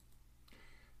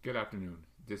Good afternoon.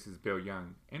 This is Bill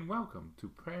Young, and welcome to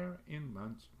Prayer in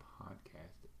Lunch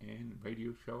podcast and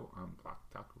radio show on Block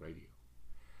Talk Radio.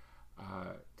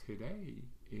 Today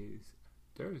is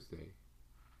Thursday,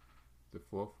 the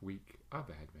fourth week of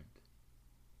Advent,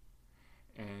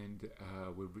 and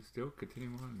we're still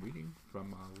continuing on reading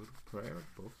from our little prayer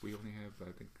book. We only have,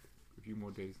 I think, a few more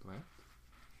days left,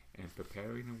 and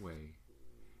Preparing a Way,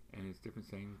 and it's different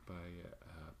sayings by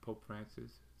Pope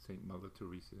Francis, Saint Mother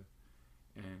Teresa,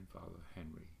 and Father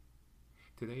Henry.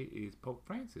 Today is Pope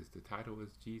Francis. The title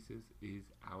is Jesus is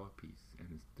Our Peace,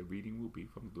 and the reading will be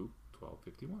from Luke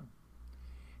 12:51.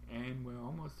 And we're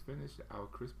almost finished our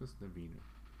Christmas novena.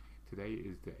 Today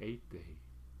is the 8th day,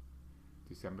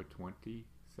 December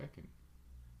 22nd,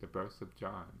 the birth of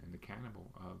John and the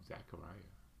cannibal of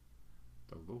Zechariah.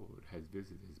 The Lord has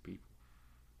visited his people.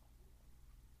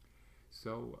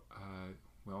 So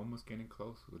we're almost getting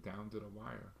close. We're down to the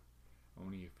wire.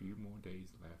 Only a few more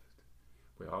days left.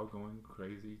 We're all going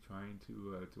crazy trying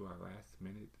to do our last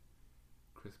minute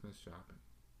Christmas shopping.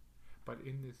 But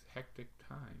in this hectic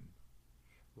time,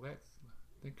 let's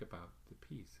think about the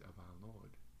peace of our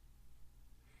Lord.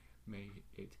 May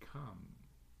it come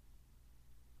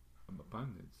in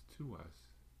abundance to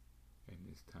us in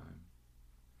this time.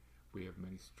 We have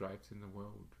many strifes in the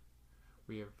world.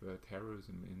 We have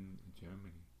terrorism in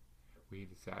Germany. We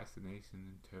have assassination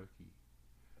in Turkey.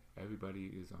 Everybody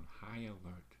is on high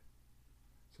alert.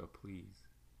 So please,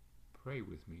 pray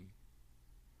with me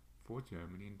for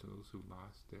Germany and those who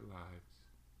lost their lives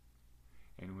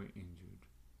and were injured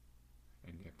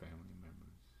and their family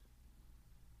members.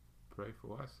 Pray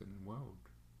for us in the world,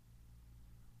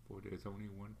 for there's only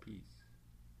one peace,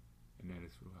 and that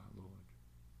is through our Lord.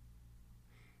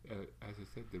 As I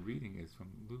said, the reading is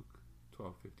from Luke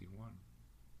 12:51.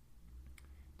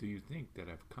 Do you think that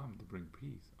I've come to bring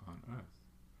peace on earth?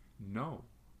 No,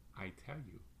 I tell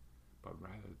you, but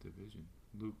rather division.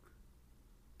 Luke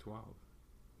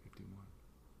 12:51,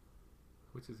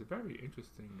 which is a very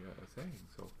interesting saying.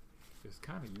 So it's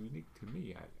kind of unique to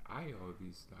me. I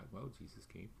always thought, well, Jesus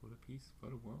came for the peace for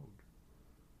the world.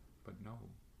 But no,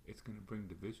 it's going to bring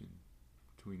division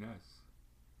between us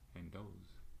and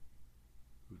those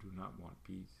who do not want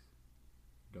peace,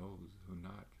 those who are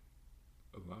not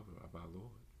a lover of our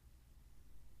Lord.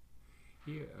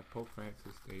 Here, Pope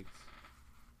Francis states,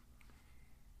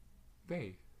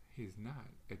 faith is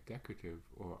not a decorative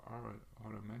or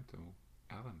ornamental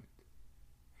element.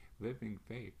 Living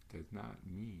faith does not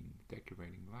mean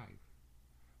decorating life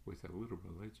with a little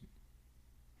religion,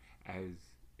 as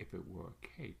if it were a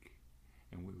cake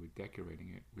and we were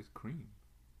decorating it with cream.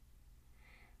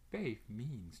 Faith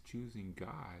means choosing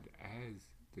God as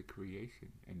the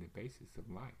creation and the basis of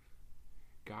life.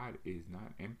 God is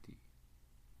not empty.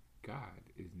 God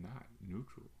is not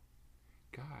neutral.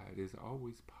 God is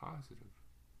always positive.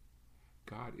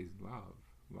 God is love.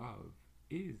 Love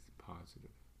is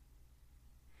positive.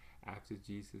 After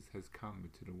Jesus has come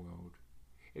into the world,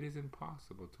 it is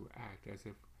impossible to act as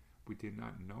if we did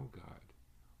not know God,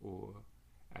 or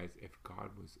as if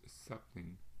God was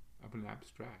something of an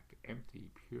abstract,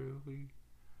 empty, purely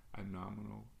a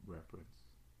nominal reference.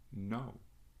 No,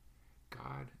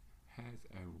 God has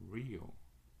a real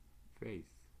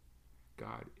face.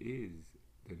 God is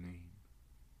the name.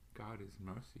 God is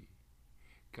mercy.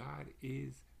 God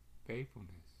is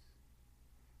faithfulness.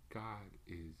 God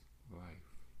is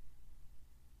life,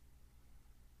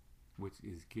 which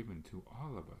is given to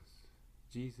all of us.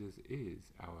 Jesus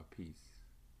is our peace.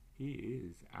 He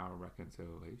is our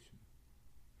reconciliation.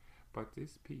 But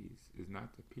this peace is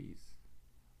not the peace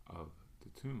of the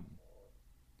tomb.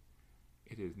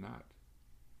 It is not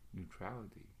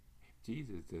neutrality.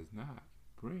 Jesus does not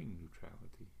bring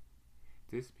neutrality.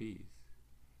 This peace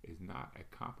is not a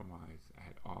compromise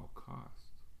at all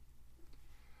costs.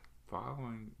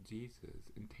 Following Jesus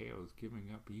entails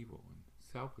giving up evil and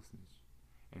selfishness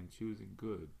and choosing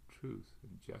good, truth,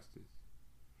 and justice,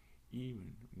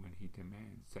 even when he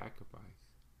demands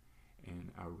sacrifice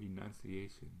and a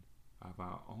renunciation of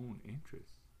our own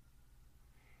interests.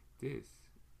 This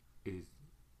is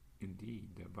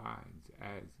indeed divides,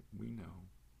 as we know,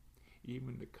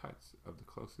 even the cuts of the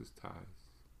closest ties.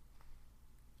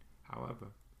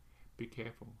 However, be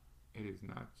careful. It is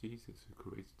not Jesus who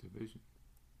creates division.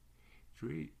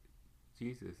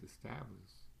 Jesus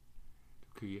established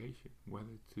the creation,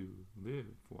 whether to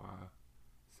live for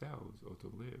ourselves or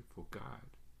to live for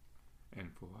God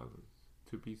and for others,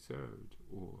 to be served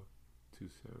or to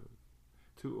serve,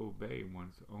 to obey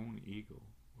one's own ego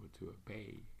or to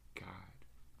obey God.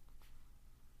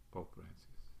 Pope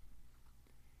Francis.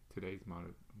 Today's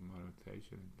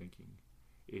meditation and thinking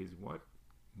is, what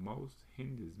most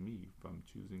hinders me from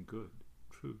choosing good,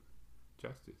 truth,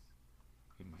 justice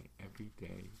in my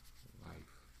everyday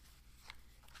life.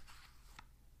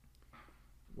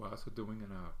 We're also doing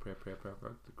in our prayer,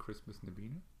 the Christmas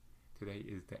Novena. Today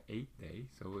is the 8th day,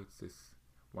 so it's just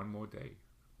one more day,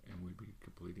 and we'll be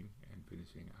completing and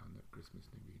finishing our Christmas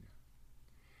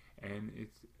Novena. And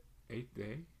it's 8th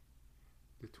day,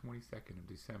 the 22nd of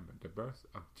December, the birth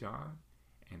of John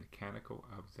and the canticle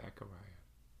of Zechariah.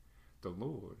 The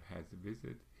Lord has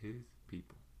visited his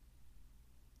people.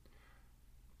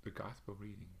 The Gospel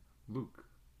reading, Luke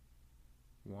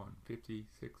 1,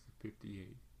 56 to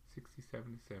 58, 67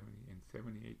 to 70, and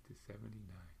 78 to 79.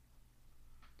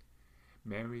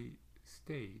 Mary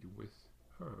stayed with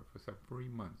her for some 3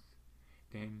 months,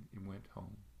 then went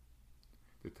home.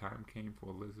 The time came for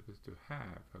Elizabeth to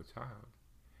have her child.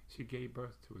 She gave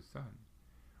birth to a son.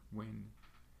 When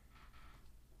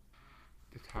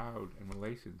the child and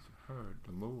relations heard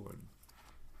the Lord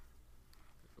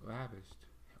lavished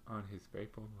on his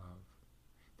faithful love,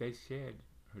 they shared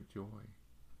her joy.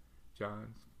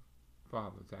 John's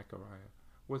father, Zechariah,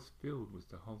 was filled with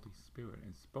the Holy Spirit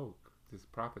and spoke this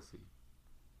prophecy.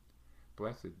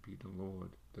 Blessed be the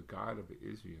Lord, the God of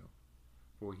Israel,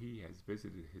 for he has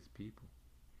visited his people.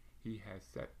 He has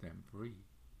set them free.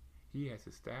 He has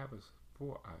established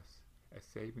for us a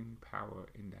saving power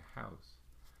in the house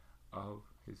of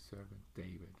his servant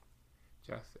David,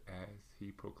 just as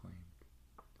he proclaimed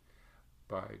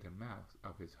by the mouth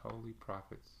of his holy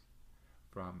prophets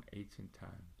from ancient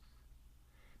times.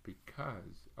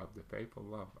 Because of the faithful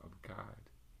love of God,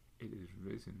 it is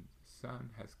risen. The Son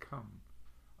has come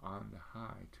on the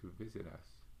high to visit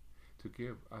us, to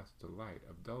give us the light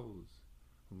of those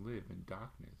who live in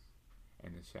darkness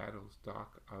and the shadows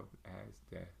dark of as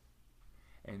death,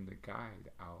 and to guide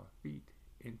our feet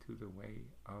into the way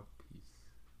of peace.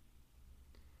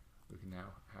 We can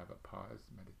now have a pause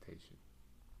meditation.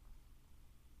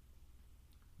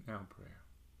 Now prayer.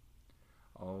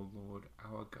 O Lord,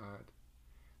 our God,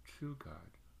 true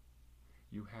God,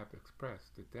 you have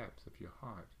expressed the depths of your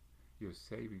heart, your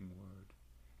saving word,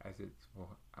 as it's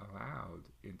allowed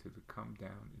into the come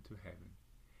down into heaven,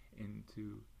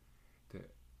 into the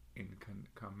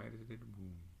incarnated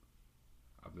womb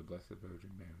of the Blessed Virgin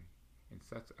Mary, in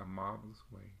such a marvelous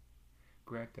way.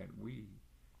 Grant that we,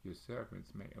 your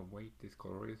servants, may await this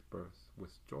glorious birth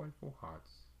with joyful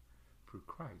hearts, through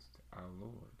Christ our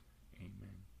Lord.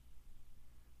 Amen.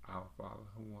 Our Father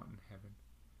who art in heaven,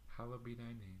 hallowed be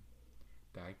thy name.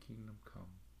 Thy kingdom come,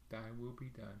 thy will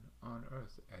be done on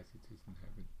earth as it is in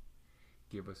heaven.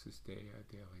 Give us this day our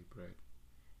daily bread,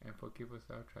 and forgive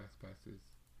us our trespasses,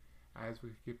 as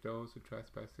we forgive those who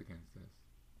trespass against us.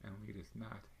 And lead us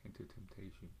not into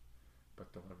temptation,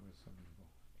 but deliver us from evil.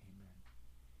 Amen.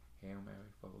 Hail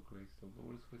Mary, full of grace, the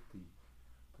Lord is with thee.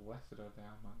 Blessed art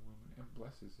thou among women, and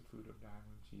blessed is the fruit of thy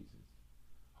womb, Jesus.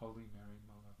 Holy Mary,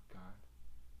 Mother of God,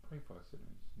 pray for us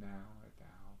sinners, now and at the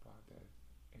hour of our death.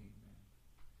 Amen.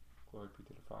 Glory be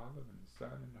to the Father, and the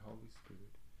Son, and the Holy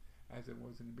Spirit, as it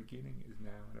was in the beginning, is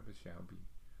now, and ever shall be,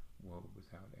 world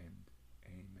without end.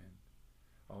 Amen.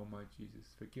 O my Jesus,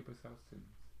 forgive us our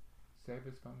sins, save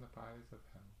us from the fires of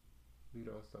hell, lead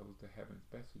our souls to heaven,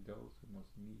 especially those who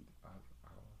most need of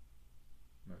our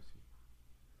mercy.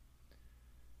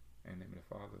 In the name of the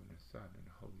Father, and the Son, and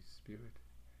the Holy Spirit.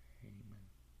 Amen.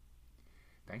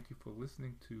 Thank you for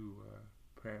listening to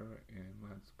Prayer and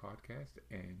Lunch podcast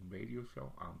and radio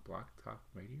show on Block Talk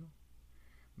Radio.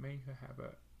 May you have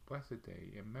a blessed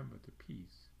day, and remember, the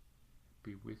peace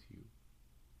be with you.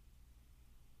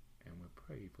 And we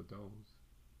pray for those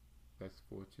less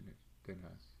fortunate than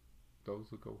us, those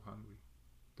who go hungry,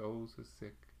 those who are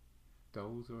sick,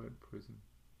 those who are in prison.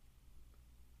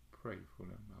 Pray for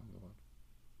them, our Lord,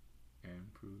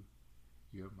 and through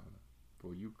your mother,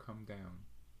 for you come down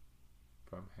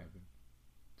from heaven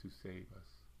to save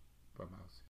us from our sins.